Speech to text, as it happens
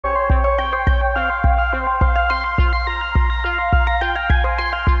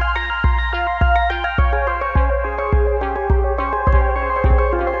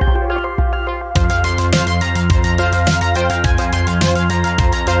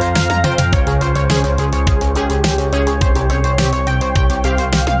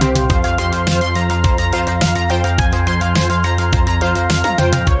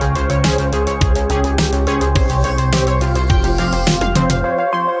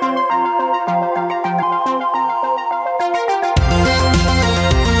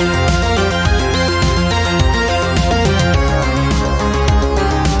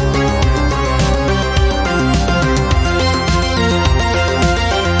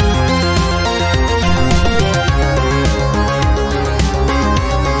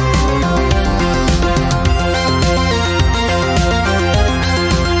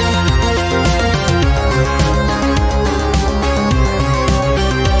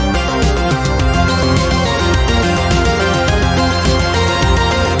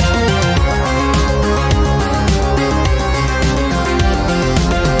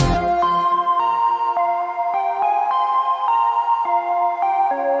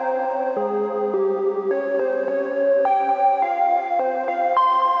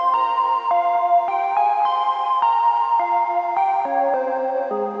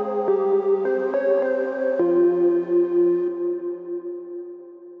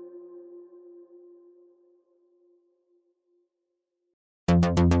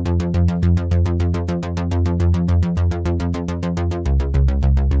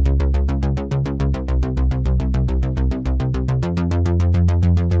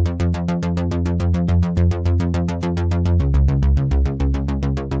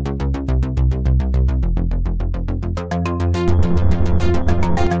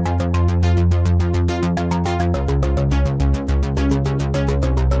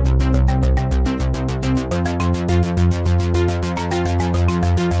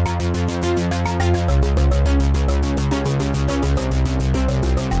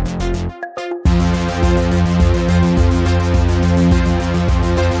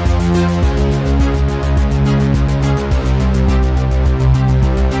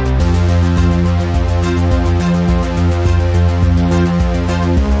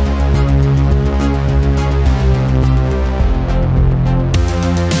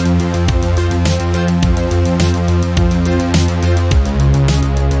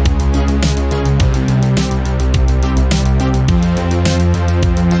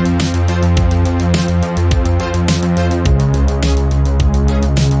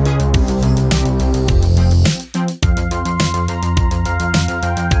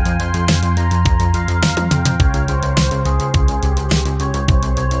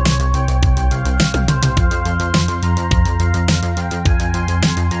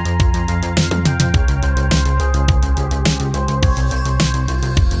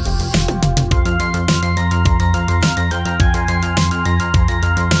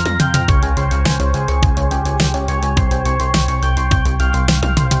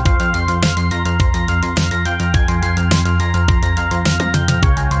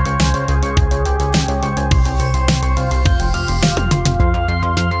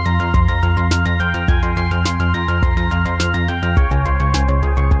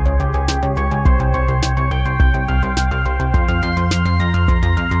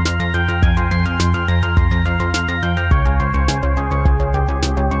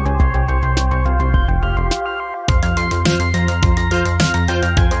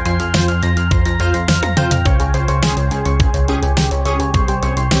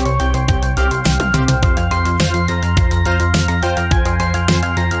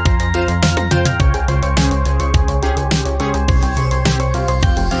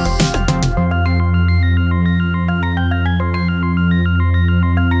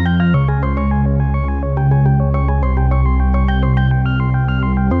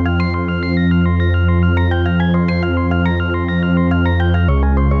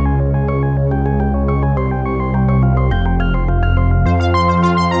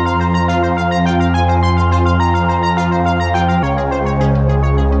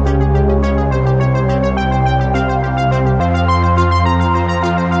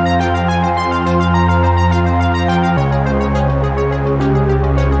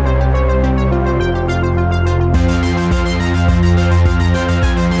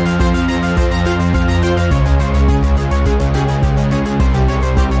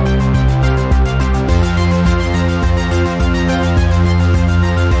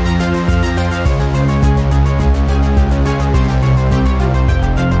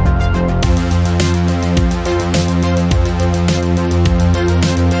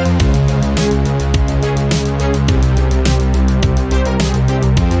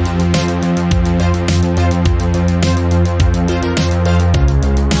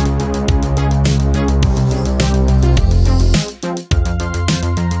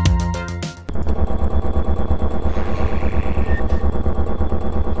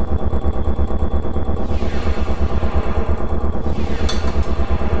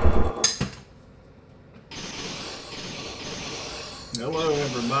Hello,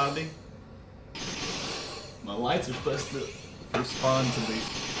 everybody. My lights are supposed to respond to the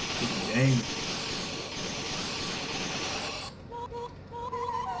game.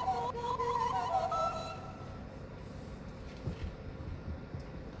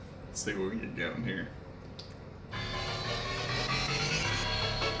 Let's see what we get going here.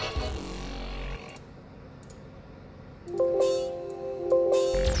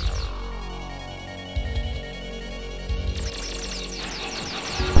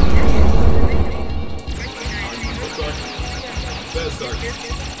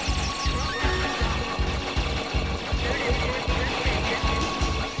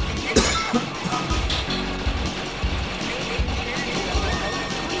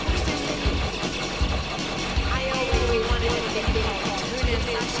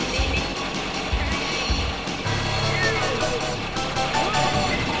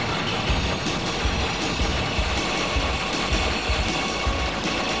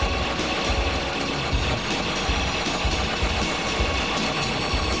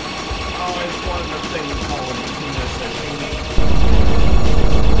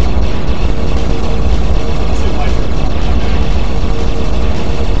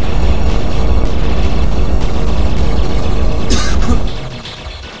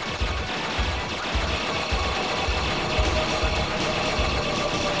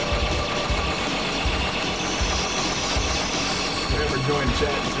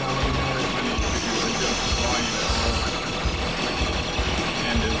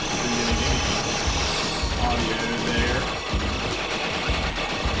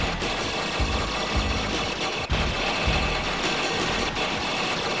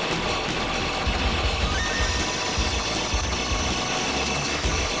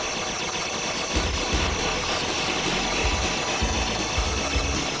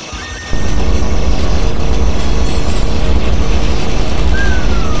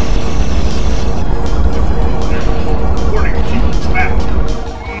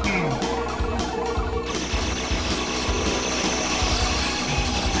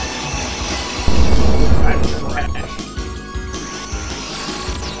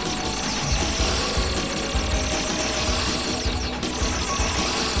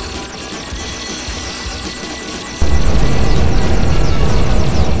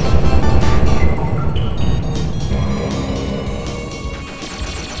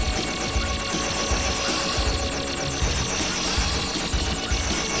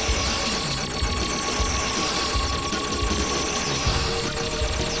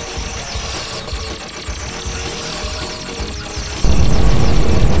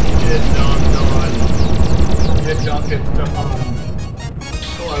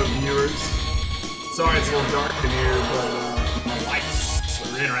 Hello, viewers. Sorry it's a little dark in here, but my lights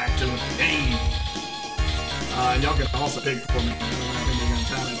are interacting with the game. Y'all can also pick for me. I don't know if you're going to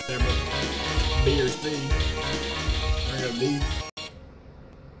time it there, but B or C. We're going to go B.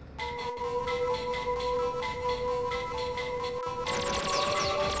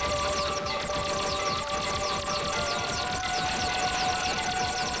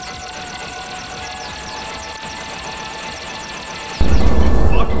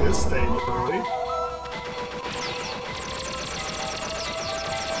 This stage early.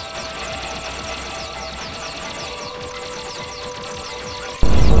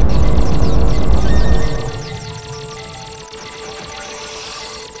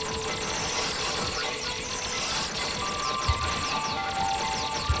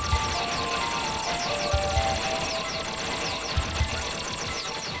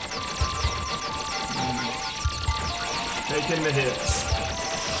 Taking the hits.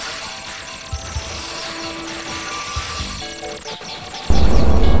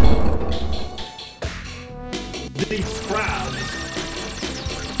 These crowds.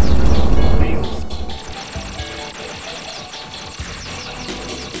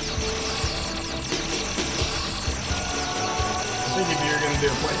 I think if you're going to do a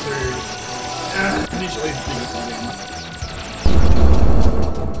playthrough, initially it's this game.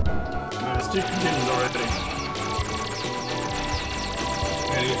 It's 2 continues already.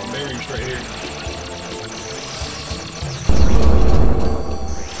 Gotta get the bearings right here.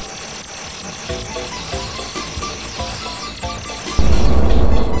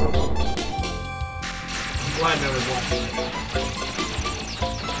 Glad I was watching.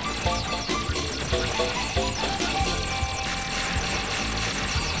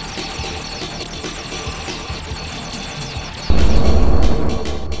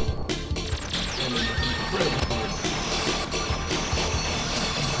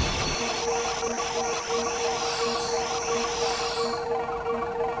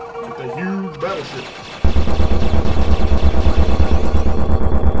 It's a huge battleship.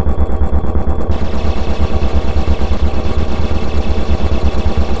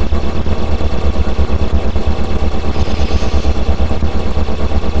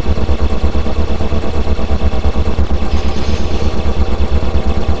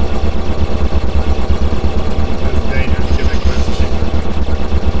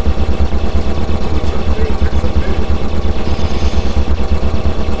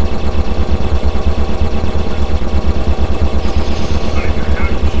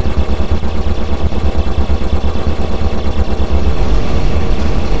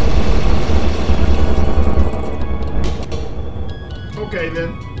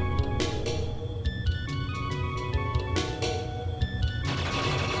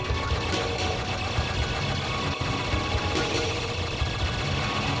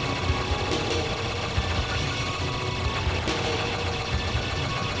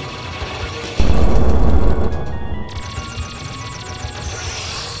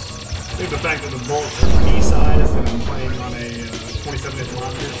 think the fact that the bolts are pea-sized and I'm playing on a 27-inch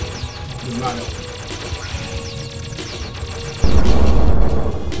monitor does not help.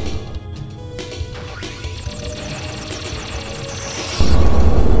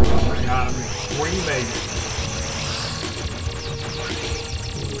 Oh my god, I'm green baby.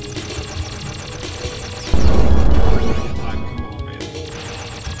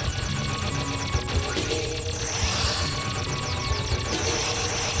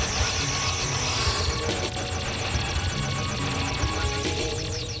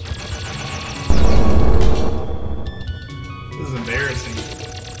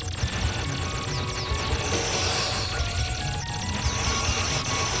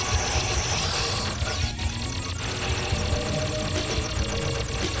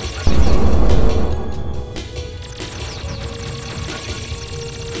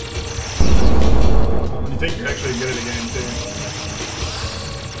 I think you're actually good at the game too.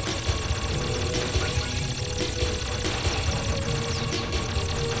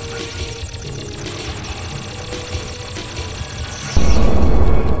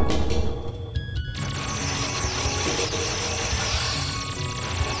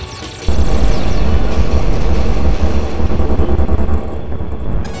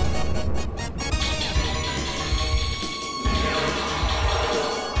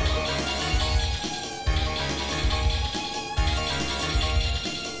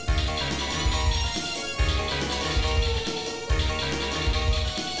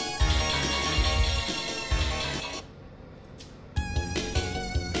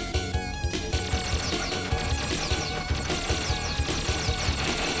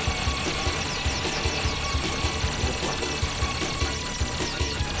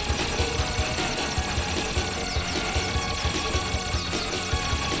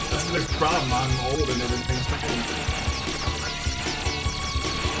 The problem, I'm old and everything's fine.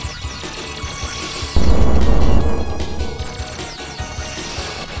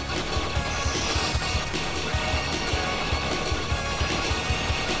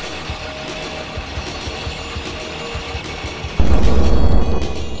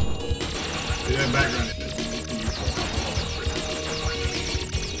 See that background?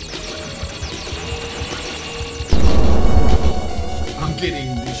 I'm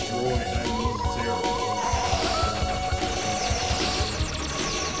getting destroyed. I know it's terrible.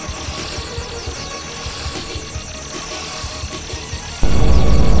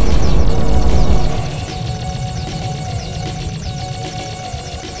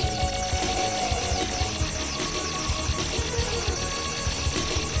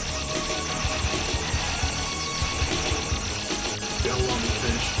 I love the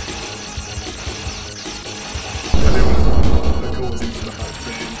fish. Yeah, they were the coolest things about the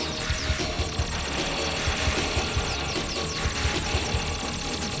game.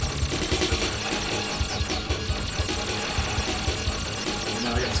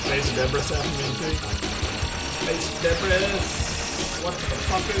 Now I got Space Debris happening too. Space Debris! What the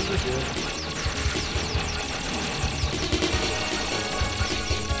fuck is this shit?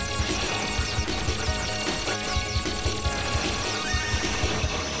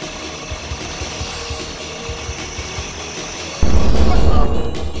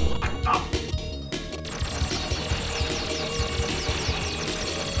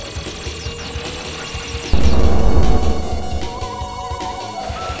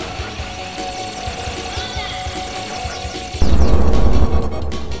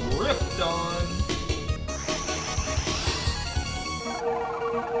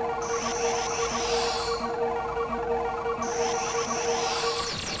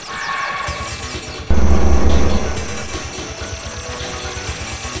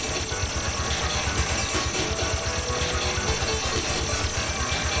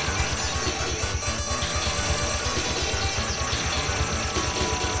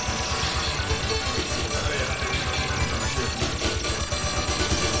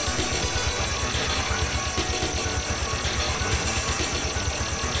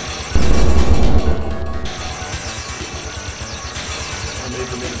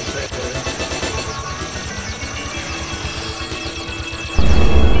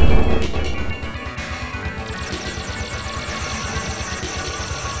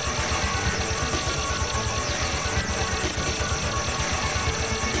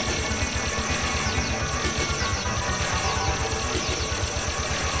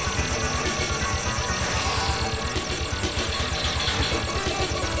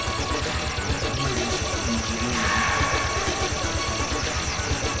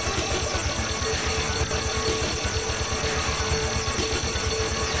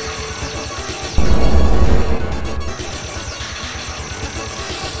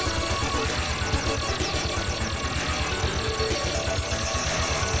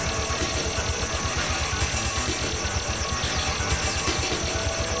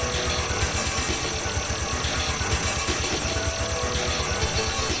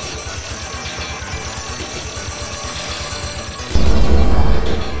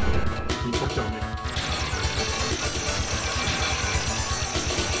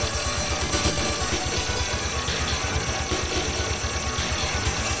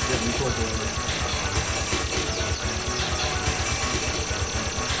 incorporated.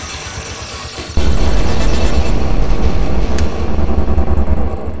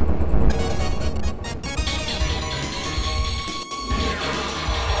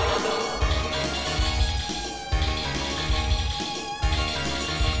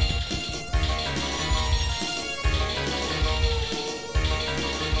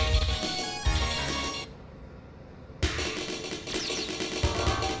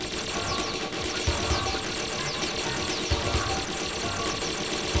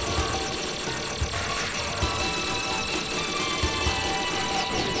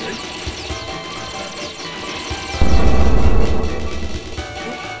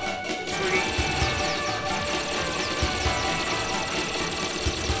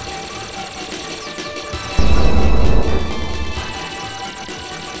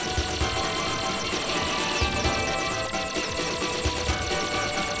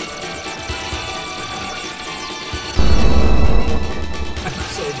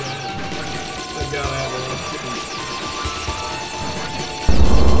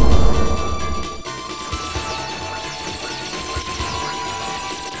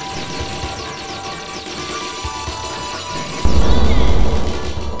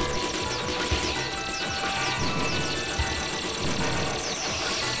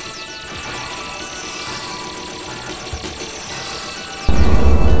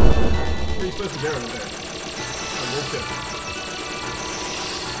 Supposed to go over there. A little tip.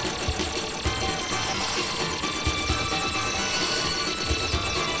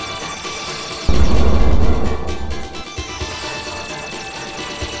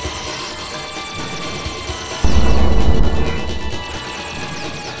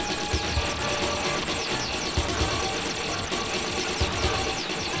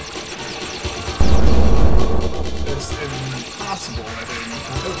 It's impossible, I think.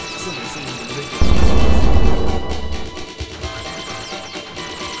 Somebody seems ridiculous.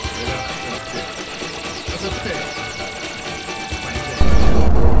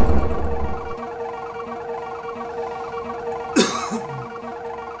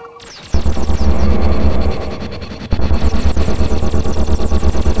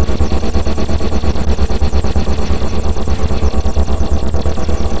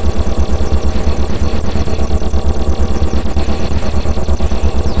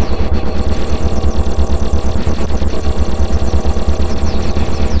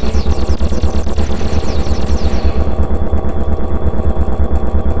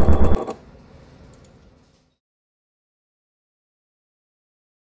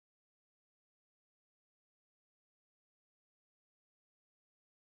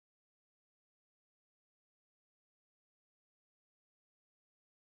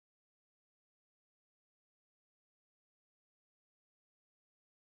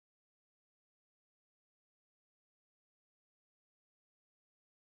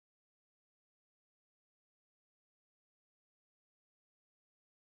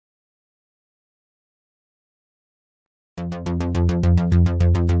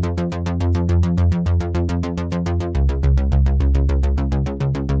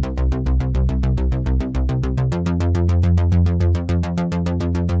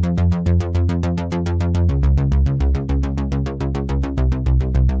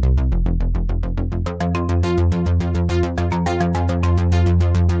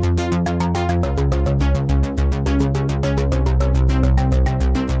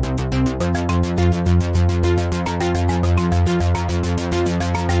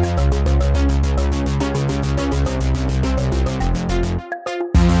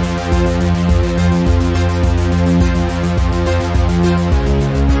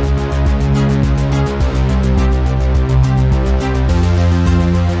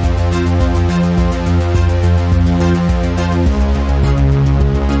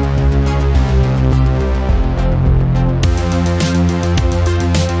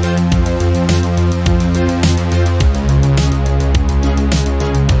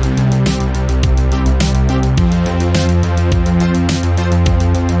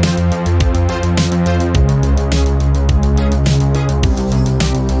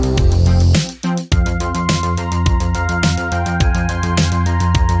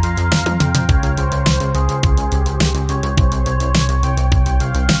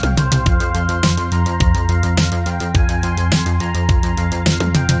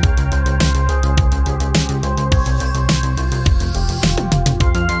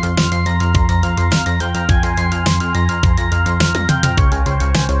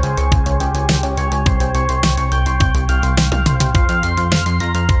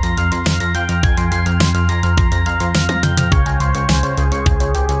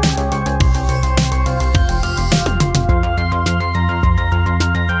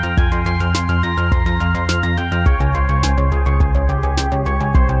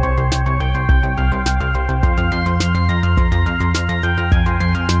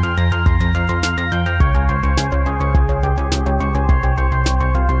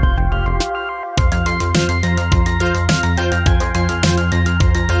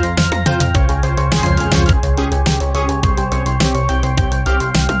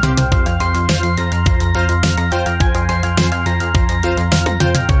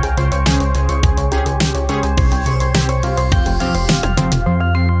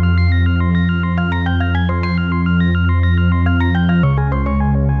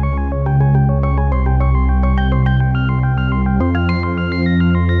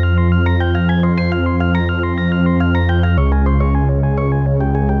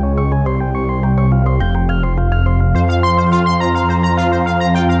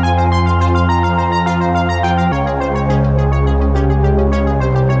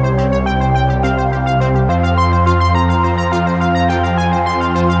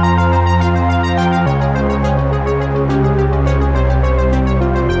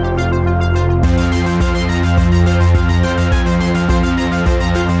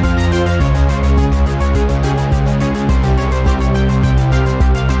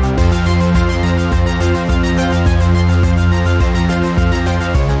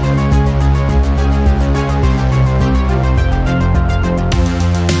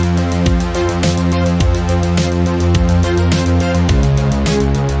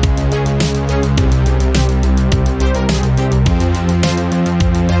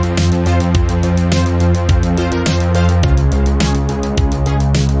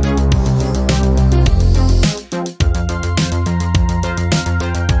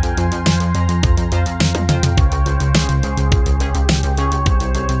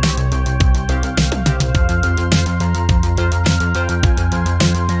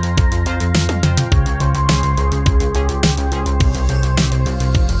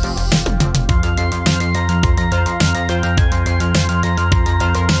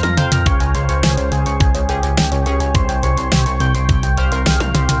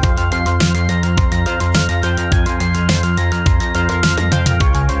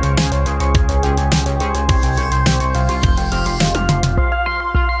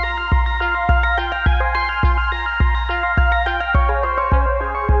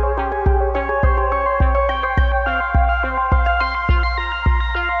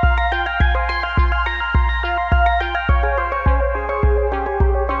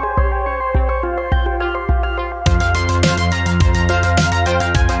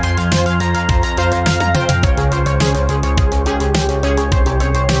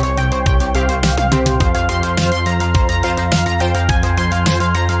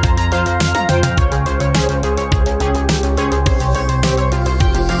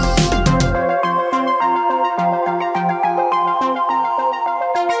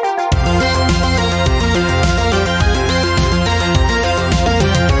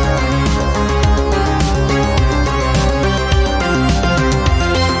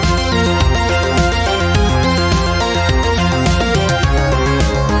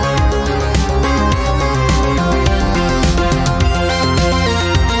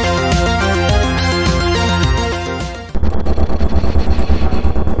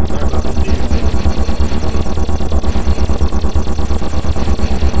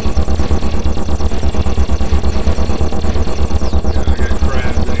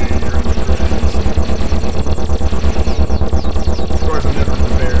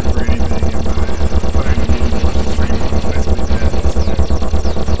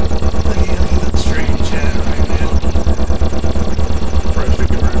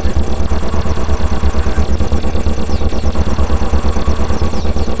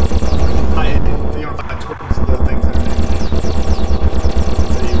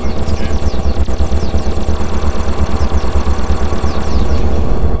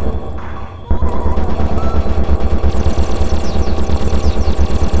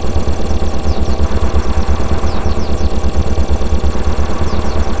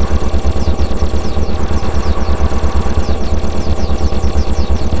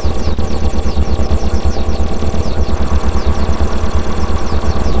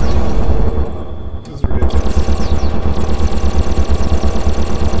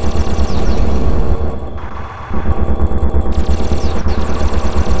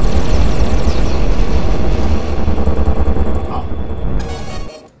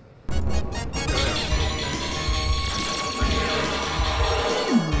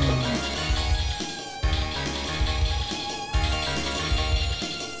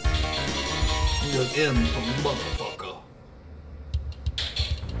 He goes, M for motherfucker.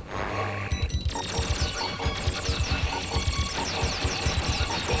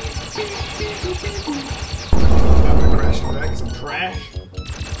 I'm gonna crash back, get some trash.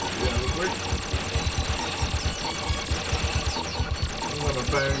 Yeah, real quick. I'm gonna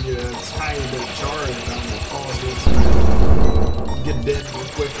phone get a tiny bit of charge. I'm gonna pause this and get dead real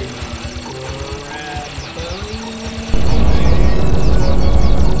quick and grab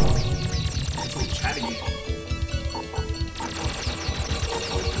some chat again.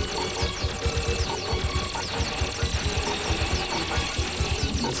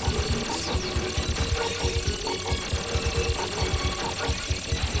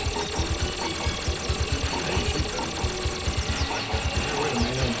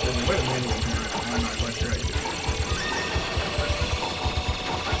 Wait a minute. I'm not quite sure how you do it.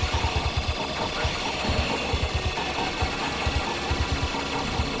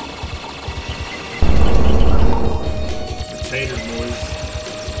 Tater, boys.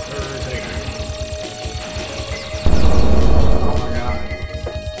 Tater. Oh my god.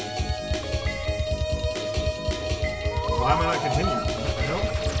 Why am I not continuing? What the hell?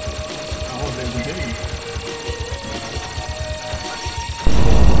 I want them to continue.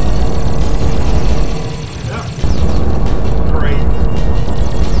 Yeah. Great.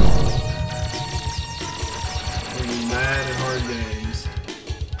 We're mad at hard games.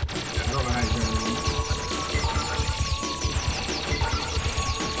 I don't know how you do it.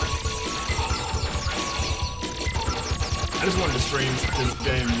 I just wanted to stream this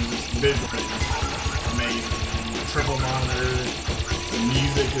game. This visually is amazing. The triple monitor, the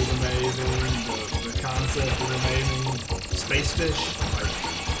music is amazing, the concept is amazing. Space fish, like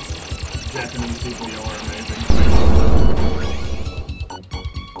Japanese people, y'all are amazing.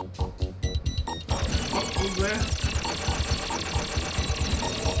 What was that?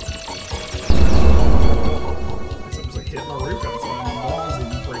 Something's like hitting my roof outside. My balls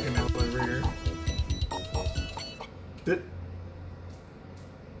even freaking out over here. Did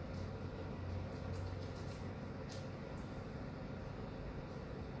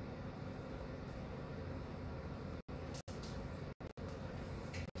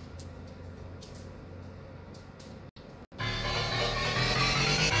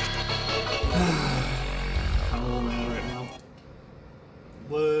I'm a little mad right now.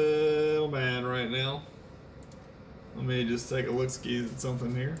 Little mad right now. Let me just take a look-ski at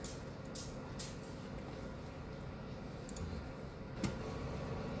something here.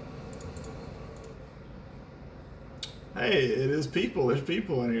 Hey, it is people. There's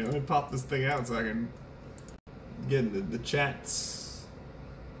people in here. Let me pop this thing out so I can get into the chats.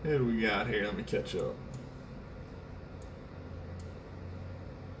 Who do we got here? Let me catch up.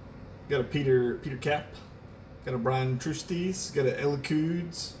 Got a Peter Cap. Got a Brian Trusties. Got a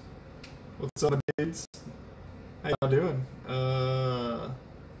Elicudes. What's up, dudes? How y'all doing?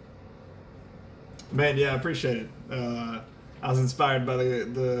 Man, yeah, I appreciate it. I was inspired by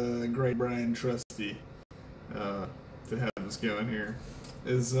the great Brian Trusty to have this going here.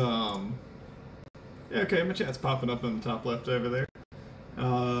 Yeah, okay, my chat's popping up on the top left over there.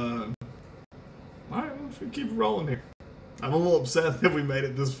 Alright, well, we keep rolling here. I'm a little upset that we made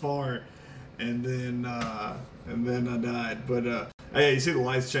it this far, and then I died. But hey, you see the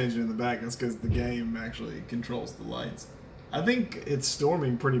lights changing in the back? That's because the game actually controls the lights. I think it's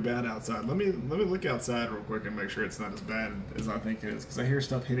storming pretty bad outside. Let me look outside real quick and make sure it's not as bad as I think it is, because I hear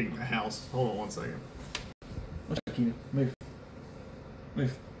stuff hitting the house. Hold on one second. What's up, Keenan? Move.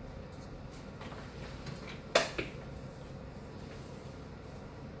 Move.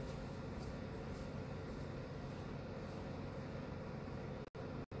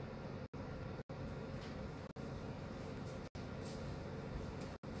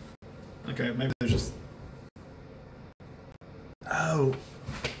 Okay, maybe there's just... Oh.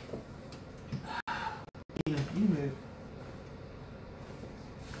 Yeah, you move.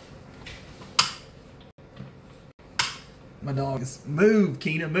 My dog is... Move,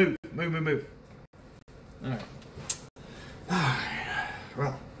 Keena, move. Move. Alright.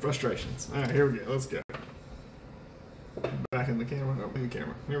 Well, frustrations. Alright, here we go. Let's go. Back in the camera. Oh, in the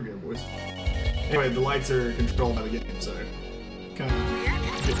camera. Here we go, boys. Anyway, the lights are controlled by the game, so... kind of...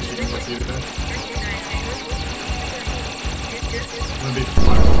 get the shit let's see it then. I'm gonna be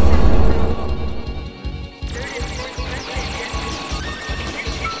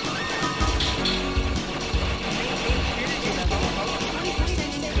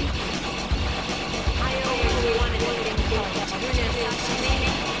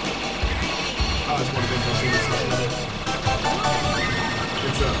oh, it's one of the interesting ones.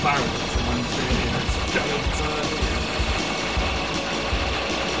 It's fireworks. I'm saying it's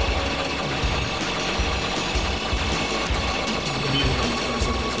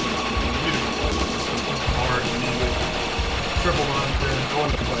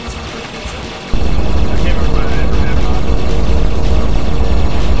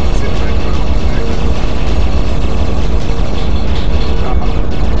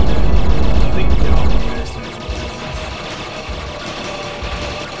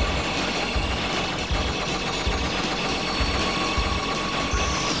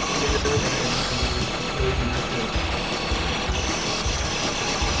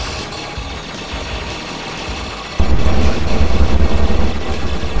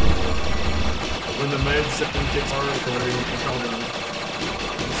 7 kicks hard, or it's called the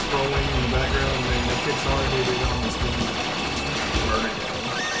scrolling in the background, and then it kicks hard, they do it on the screen. Vertigo.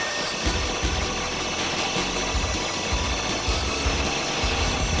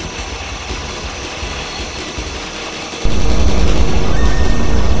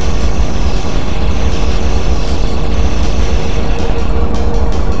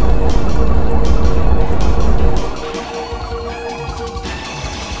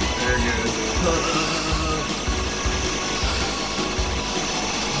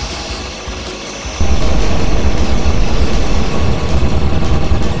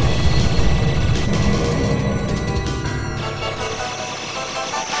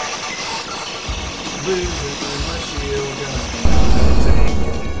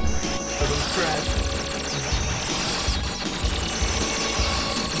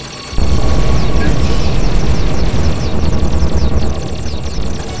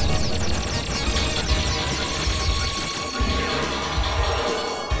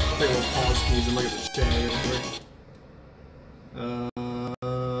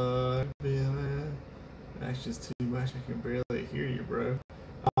 Just too much. I can barely hear you, bro.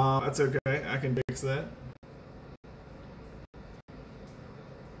 That's okay. I can fix that.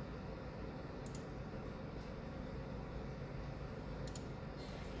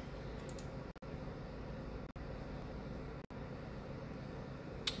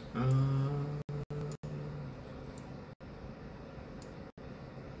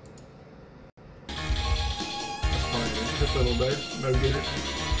 That's probably just a little better. No getter.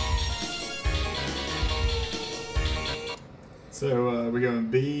 So, we going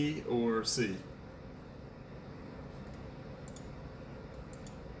B or C?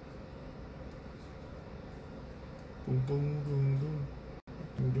 Boom, boom, boom, boom.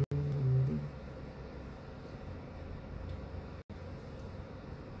 Boom, boom, boom, boom.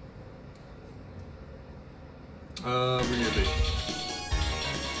 We're gonna B.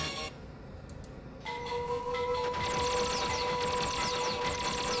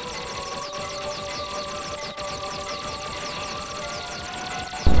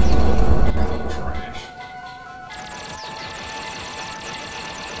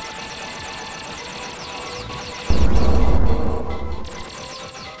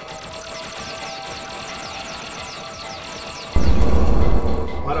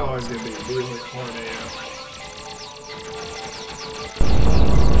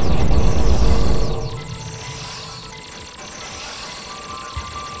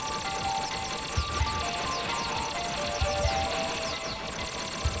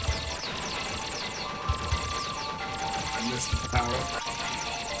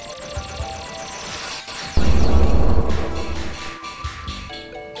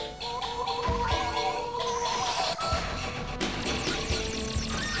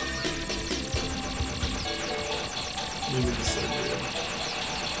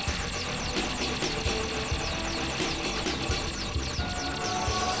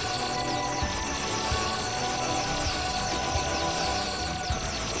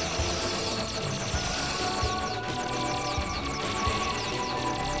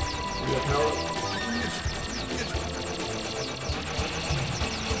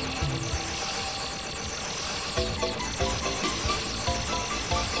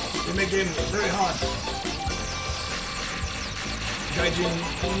 Game very hot. Gaijin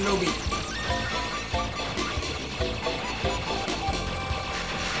Nobi.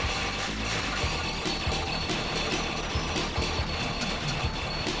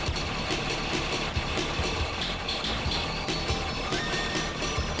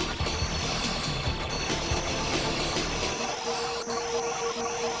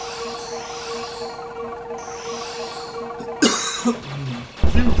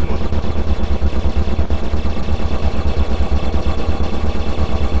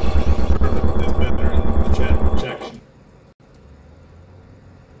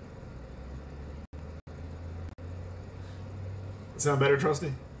 Sound better,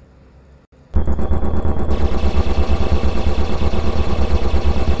 Trusty?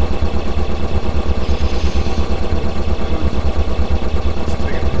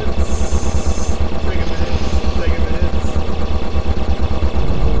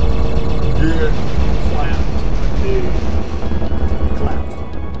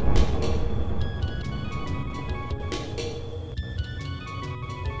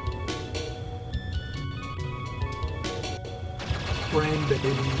 Brain baby,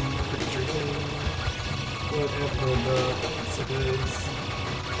 creature thing, whatever the is.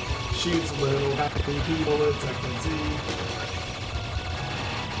 Shoots little happy bullets, I can see.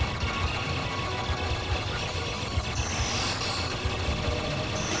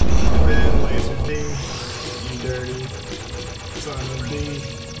 And then lasers beam. dirty son of D.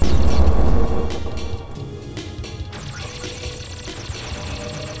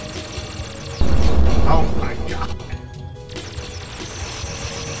 Oh my god.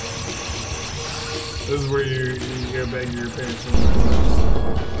 This is where you go beg your parents for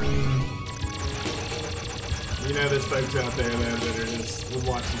You know there's folks out there that are just will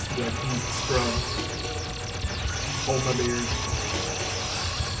watch this scrub. Hold my beard.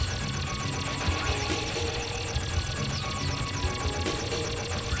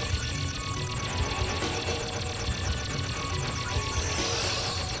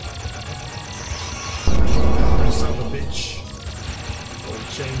 Oh, son of a bitch. Old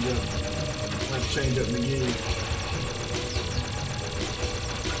change up. Let's change up McGee.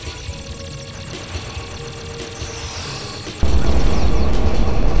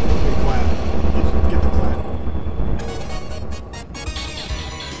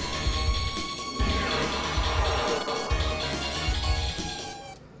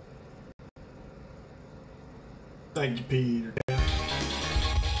 Thank you, Peter.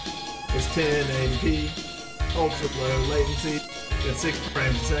 It's 1080p, ultra low latency, at 60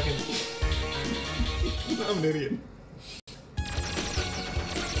 frames a second. I'm an idiot.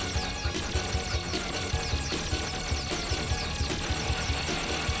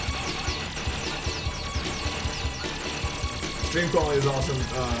 Stream quality is awesome.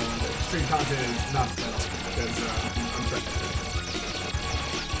 Stream content is not that awesome because I'm trying to.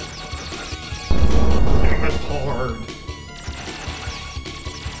 That's hard.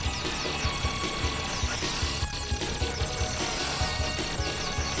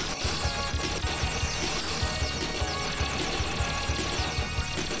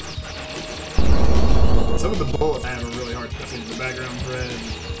 Some of the bullets I have a really hard time. The background's red,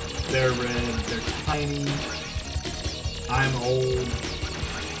 they're tiny, I'm old.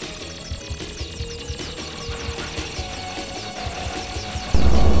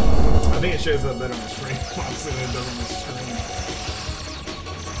 I think it shows up better on the screen than it does on the screen.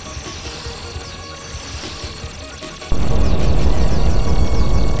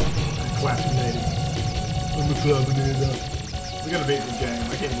 Clappinated. I'm a clappinator. We gotta beat this game.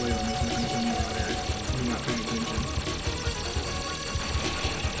 I can't believe I'm missing anything right there. I'm not paying attention.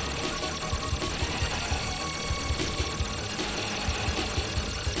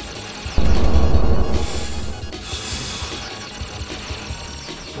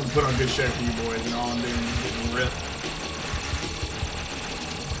 Put on a good show for you boys, and all I'm doing is getting ripped.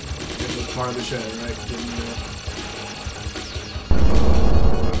 This was part of the show, right? Getting ripped.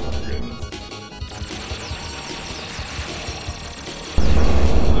 Oh my goodness.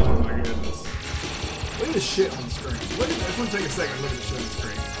 Oh my goodness. Look at the shit on the screen. Look at this. I just want to take a second and look at the shit on the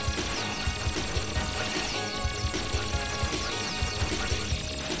screen.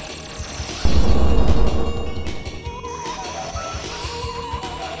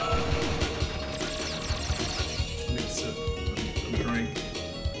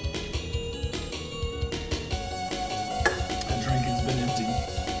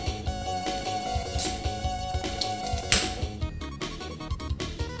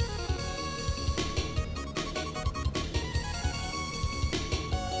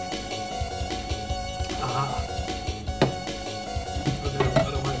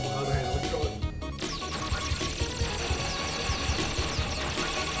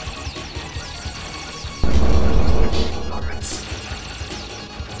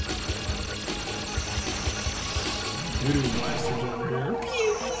 Blasters over here.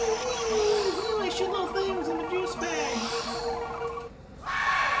 Pew! I shoot little things in the juice bag.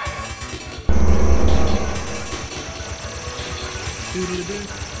 Doodle-doo.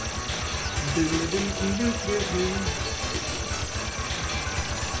 Doodle-doo-doo-doo-doo.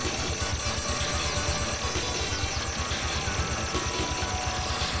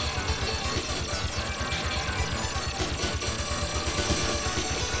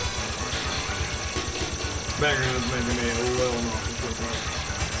 Background is making me a little nauseous.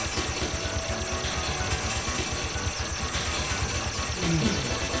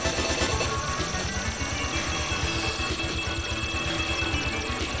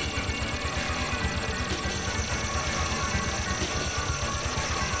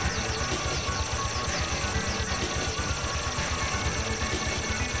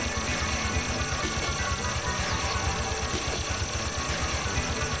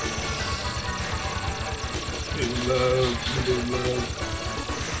 Love.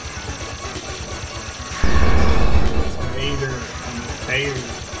 Tater. I'm a tater.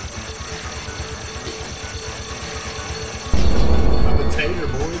 I'm a tater,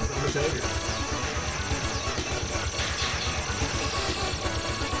 boys. I'm a tater.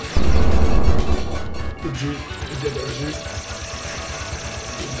 The juke. get that shoot.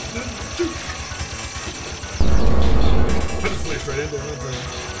 I just flashed right into it.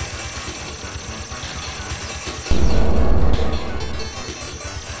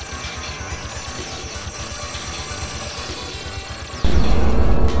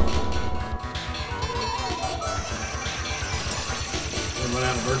 Run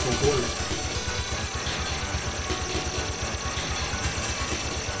out of virtual quarters.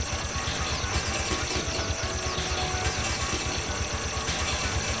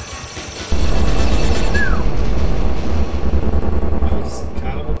 That was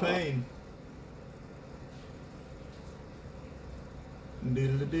kind of a pain.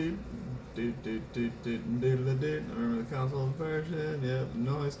 Doodle-a-doo. Doodle-a-doo. I remember the console version. Yep,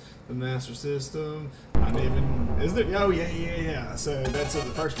 noise. The master system. I didn't even. Is there? Oh, yeah. So that's the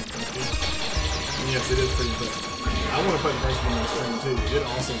first one. And yes, it is pretty impressive. I want to play the first one on stream too. It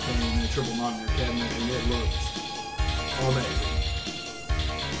also came in a triple monitor cabinet and it looks amazing.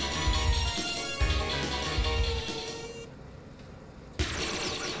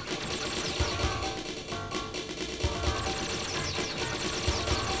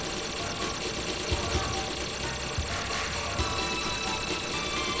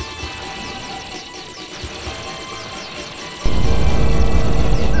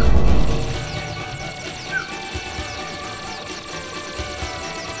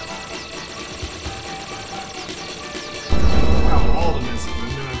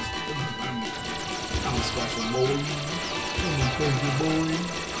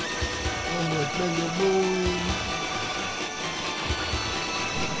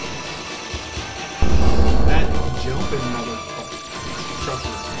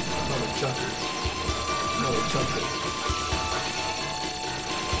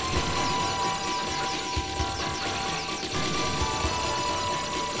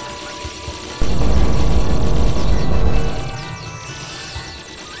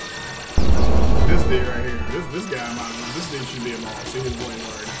 This guy, this dude should be a boss. He is way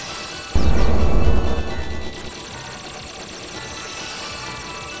hard.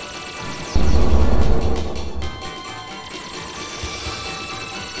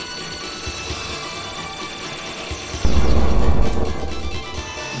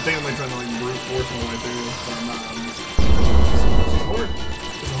 I think I'm like trying to like brute force my way through this, but I'm not. I'm just hard.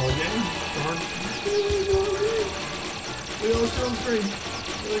 It's a hard game. It's a hard. Look at all the shit on screen.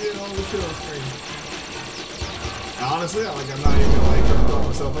 Look at all the shit on screen. Honestly, I'm not even gonna like try to throw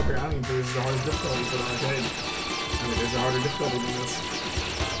myself up here. I don't even think this is the hardest difficulty for the arcade. I mean, there's a harder difficulty than this.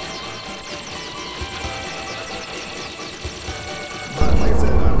 But like I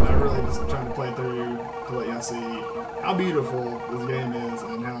said, I'm really just trying to play through to let y'all see how beautiful this game is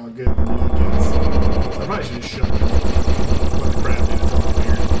and how good the music is. So I probably should just shut up what the crap is on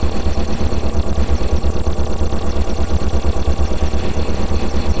here.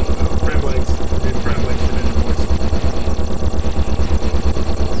 Crab legs. Okay, crab legs for dinner, boys.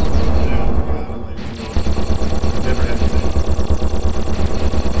 Never hesitate.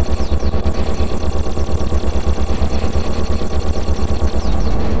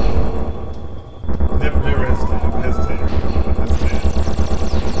 Never hesitate. I'm a hesitator. That's bad.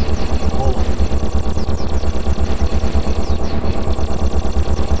 Hold on.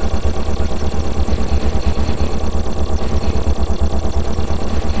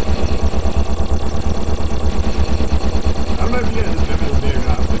 I don't know if you guys remember this video or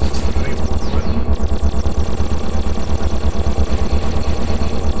not, but it's just, I think it's more fun.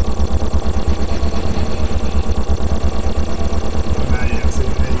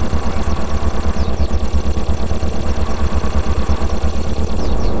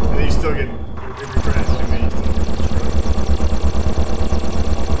 Still get, if you're trash like me, you still get destroyed.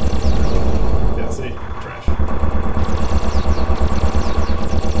 Yeah, see? Trash.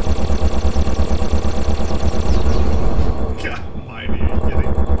 God almighty, are you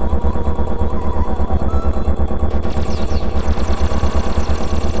kidding?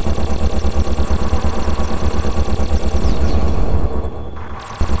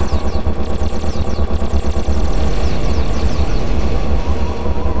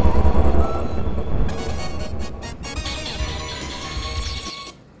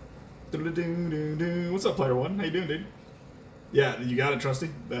 What's up, player one? How you doing, dude? Yeah, you got it, Trusty.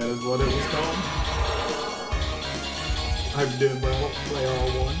 That is what it was called. I hope you're doing well, player all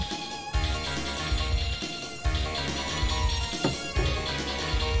one.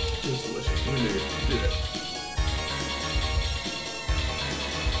 Just delicious. Let me do it. Do it.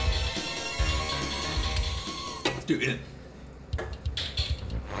 Let's do it.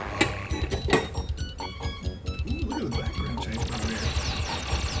 Ooh, look at the background change over here.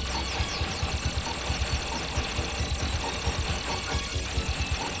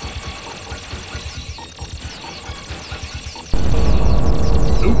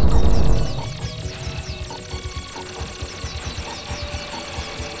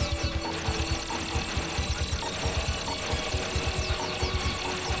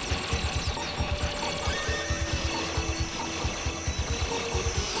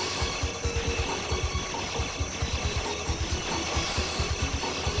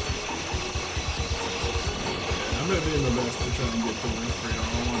 to win for y'all.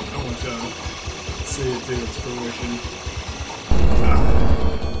 I want y'all to see it to its fruition.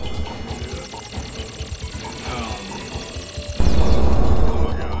 Oh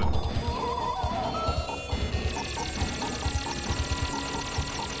my god.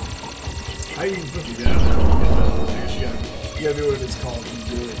 How you even put you down there? I guess you gotta do what it's called and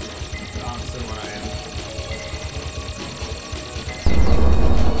do it. Opposite what I am.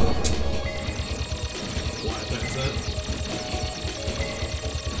 What, that's it?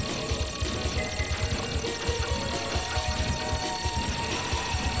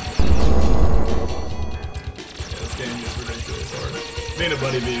 Yeah, this game is ridiculous hard. Me and a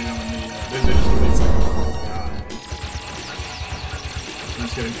buddy beating him on the, they just released like, oh god. I'm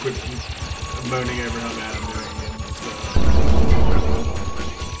just gonna quit moaning over how bad I'm doing and stuff.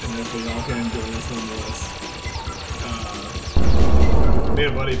 And hopefully y'all can enjoy this nonetheless. Me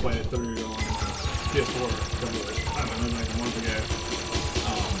and a buddy played it through on PS4 a couple of, I don't know, maybe like a month ago.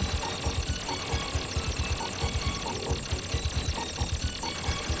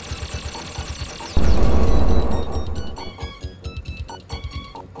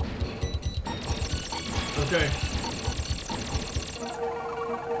 Okay.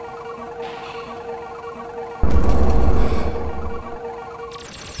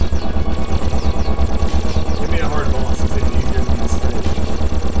 Give me a hard boss. It's even easier than this stage.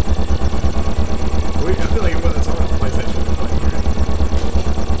 I feel like it wasn't hard on PlayStation to play here.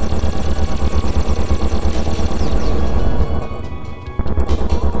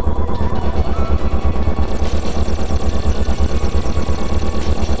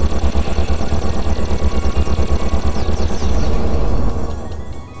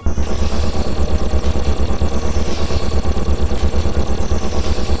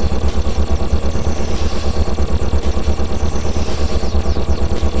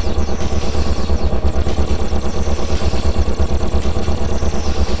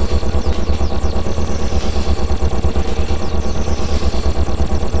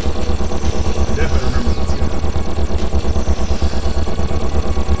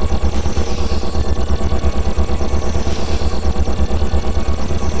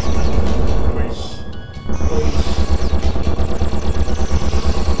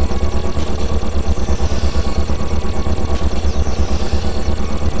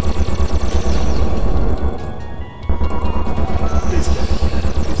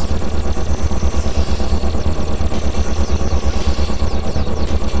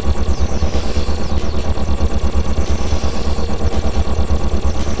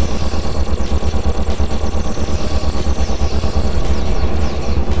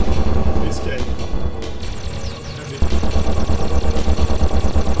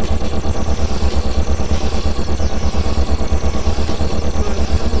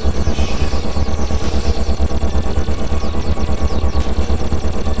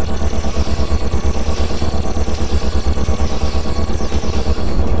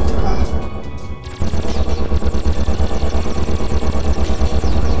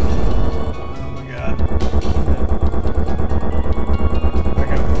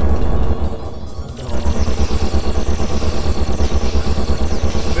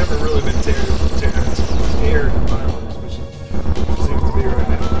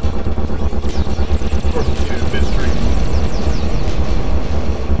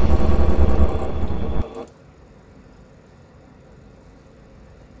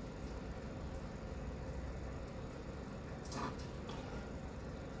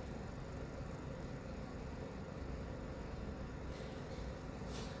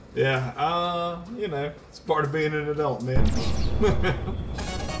 Yeah, you know, it's part of being an adult, man.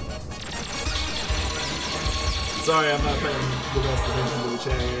 Sorry, I'm not paying the best attention to the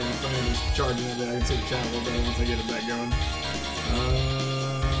chat here. My phone is charging it, but I can see the chat a little better once I get it back going.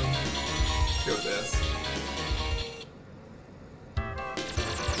 Let's go with this.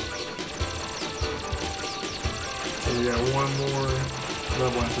 So we got one more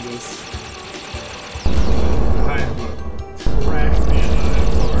level after this. I am a trash man.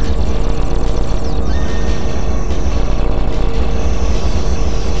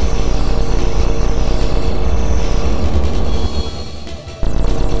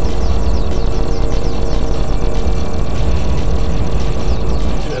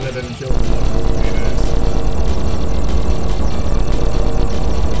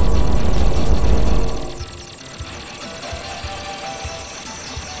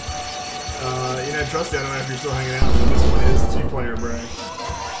 Trusty, I don't know if you're still hanging out, but this one is two-player break.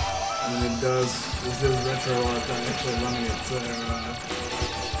 And it does, this is retro art that I'm actually running it, so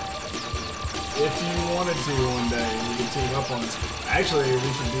If you wanted to one day, we could team up on this. Actually,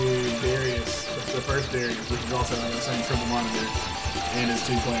 we should do Darius, the first Darius, which is also on the same triple monitor, and his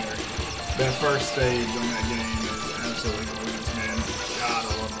 2-player. That first stage on that game is absolutely gorgeous, man. God,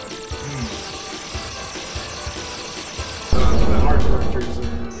 I love that. The art directors, or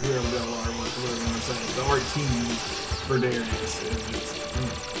whoever the artwork, whatever you want to say, the art team for Darius is just,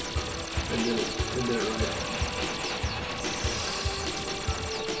 they did it right.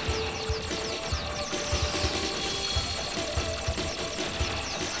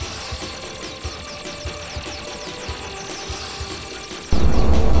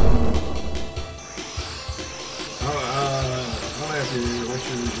 What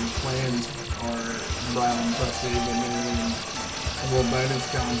your plans are, Brian Prestige, and then a little bonus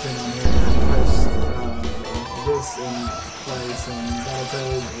content on here. Post this and play some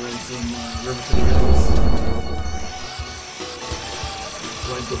Battletoads or some River City Girls.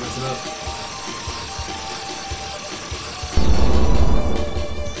 Like to mess it up.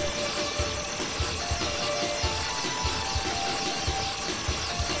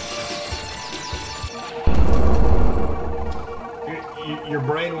 Your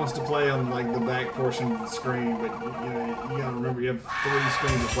brain wants to play on like the back portion of the screen, but you gotta remember you have 3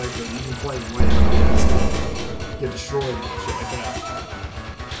 screens to play with. You can play way up, get destroyed and shit like that.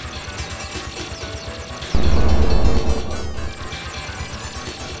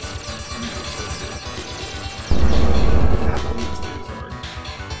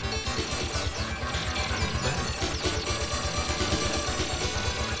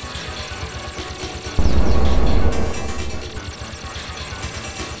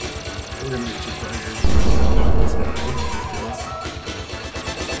 We're gonna get you players. This guy is ridiculous.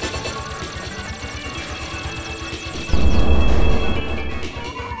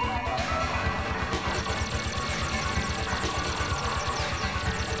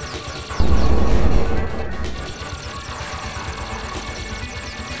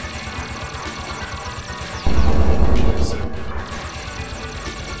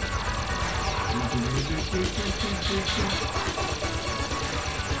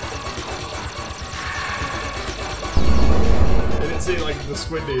 I didn't see like the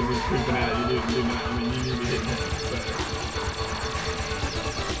squid dude was creeping out. You didn't do that. I mean, you need to be hitting it. So.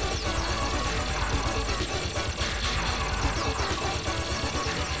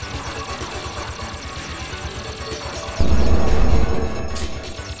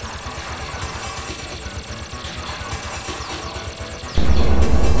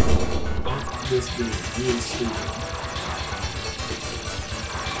 This dude, he is stupid.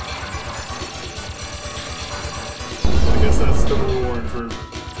 I guess that's the reward for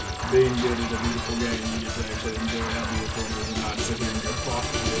being good at a beautiful game. You get to actually enjoy how beautiful it is and not sit here and go fuck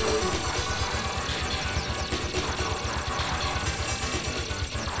it.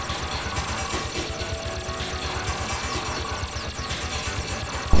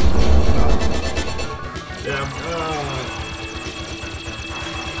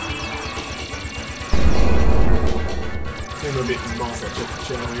 I'm gonna beat this boss at the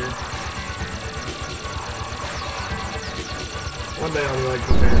show here. One day I'll be like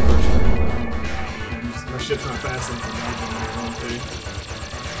preparing for a show. My ship's not fast enough for that when I want to.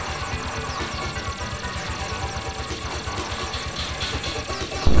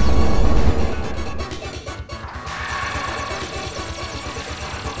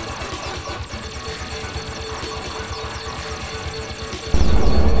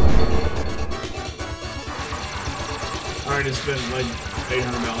 I already spent like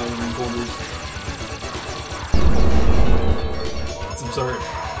 $800 in quarters. It's absurd.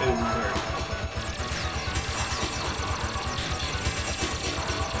 It is absurd.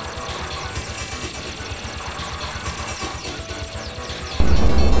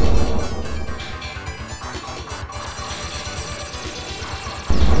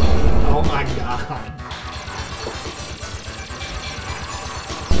 Oh my god.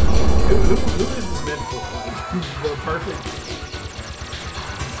 Who is this meant for? Like,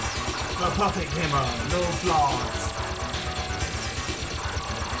 the perfect hammer, no flaws.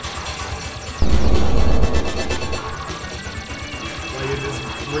 Like, it just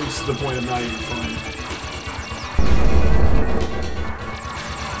reached the point of not even fun.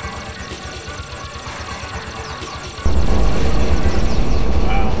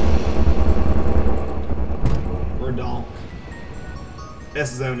 Wow. We're donk.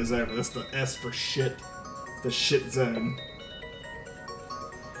 S zone is over. That's the S for shit. It's the shit zone.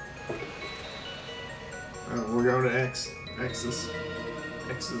 We're going to X. X is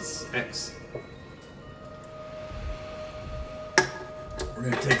X. We're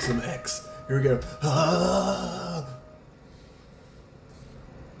gonna take some X. Here we go. Ah!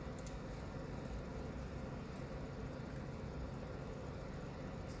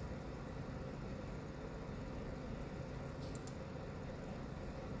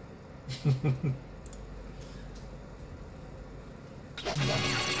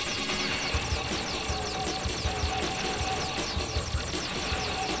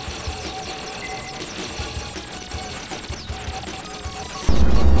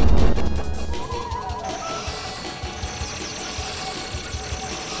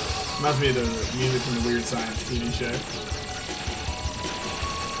 Reminds me of the music from the Weird Science TV show.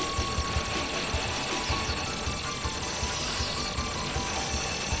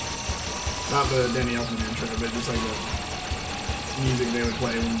 Not the Danny Elfman intro, but just like the music they would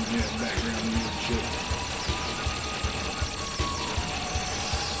play when, you know, background music and shit.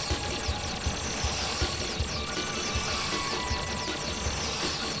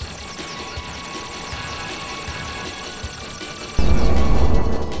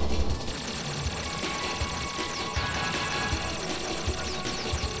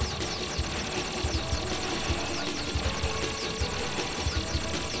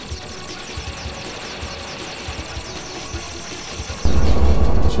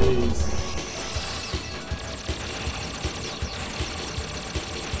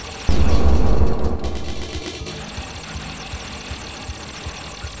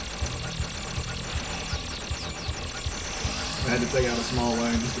 I had to take out a small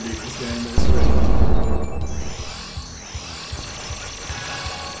lane just to beat this game, basically.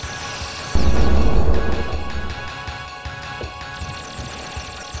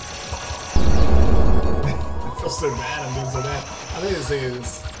 I feel so bad I'm doing so bad. I think this thing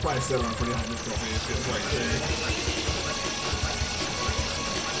is probably set on a pretty high difficulty. It feels like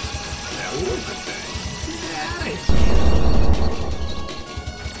yeah, what is this thing?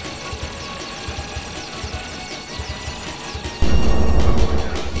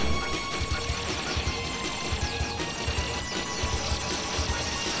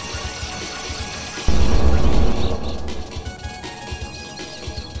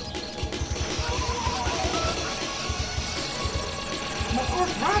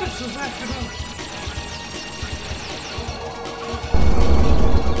 Arthritis is acting up.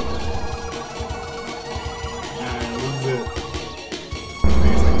 This is it. I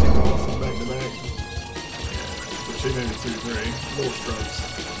think it's like 2 bosses back to back. Or 2, maybe 2, 3. Little strokes.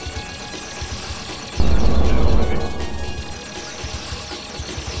 Yeah, maybe.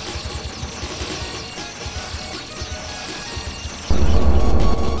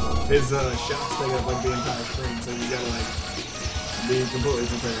 His shots take up like the entire screen, so you gotta like be completely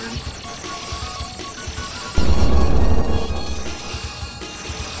prepared.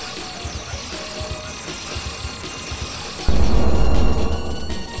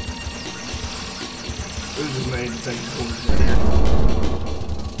 This is just made to take the corners right here.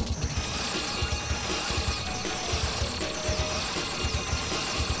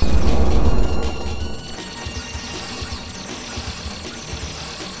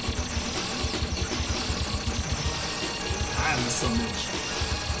 I miss so much.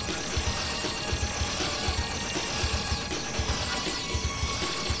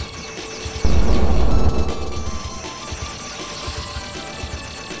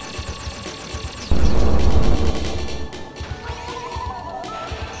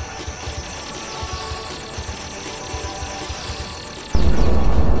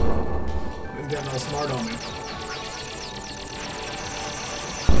 He's getting all smart on me.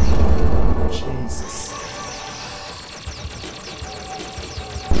 Jesus.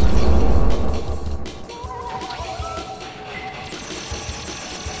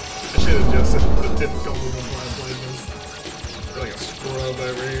 I should have adjusted the difficulty when I played this. Feel like a scrub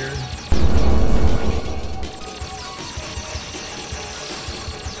over here.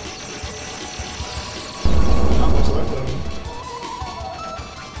 Not much left of him.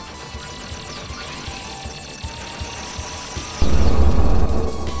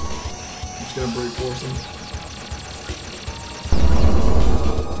 I'm just gonna brute force him.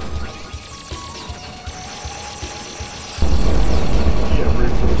 Yeah,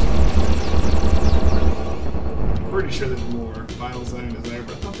 brute force him. Pretty sure there's more. Final zone is there,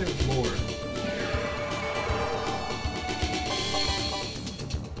 but I thought there was more.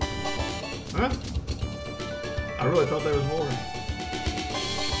 Huh? I really thought there was more.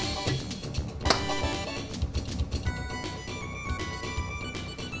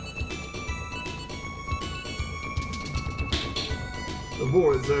 The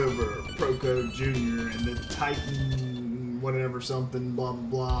war is over. Proco Jr. and the Titan, whatever, something, blah,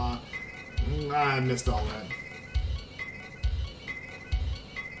 blah, blah. I missed all that.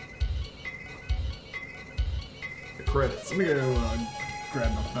 The credits. Let me go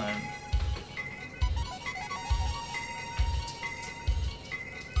grab my phone.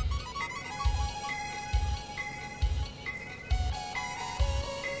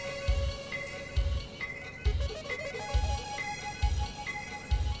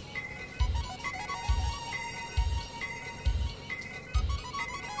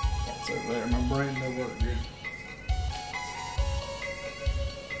 there. My brain don't work good.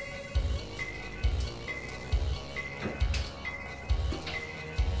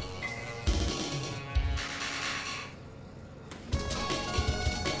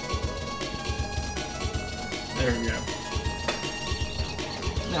 There we go.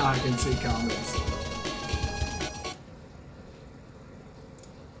 Now I can see comments.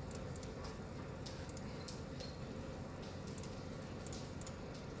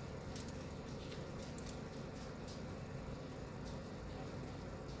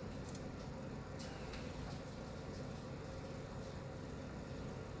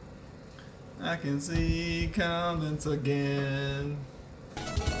 I can see comments again. I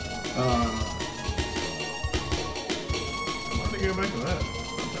want to go back to that.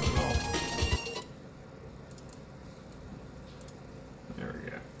 Not at all. There we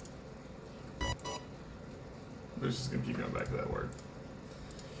go. We're just gonna keep going back to that word.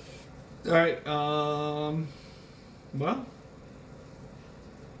 Alright, well,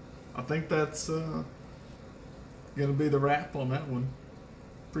 I think that's gonna be the wrap on that one.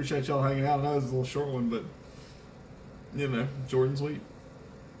 Appreciate y'all hanging out. I know it was a little short one, but you know, short and sweet.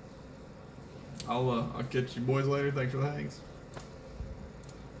 I'll catch you boys later. Thanks for the hangs.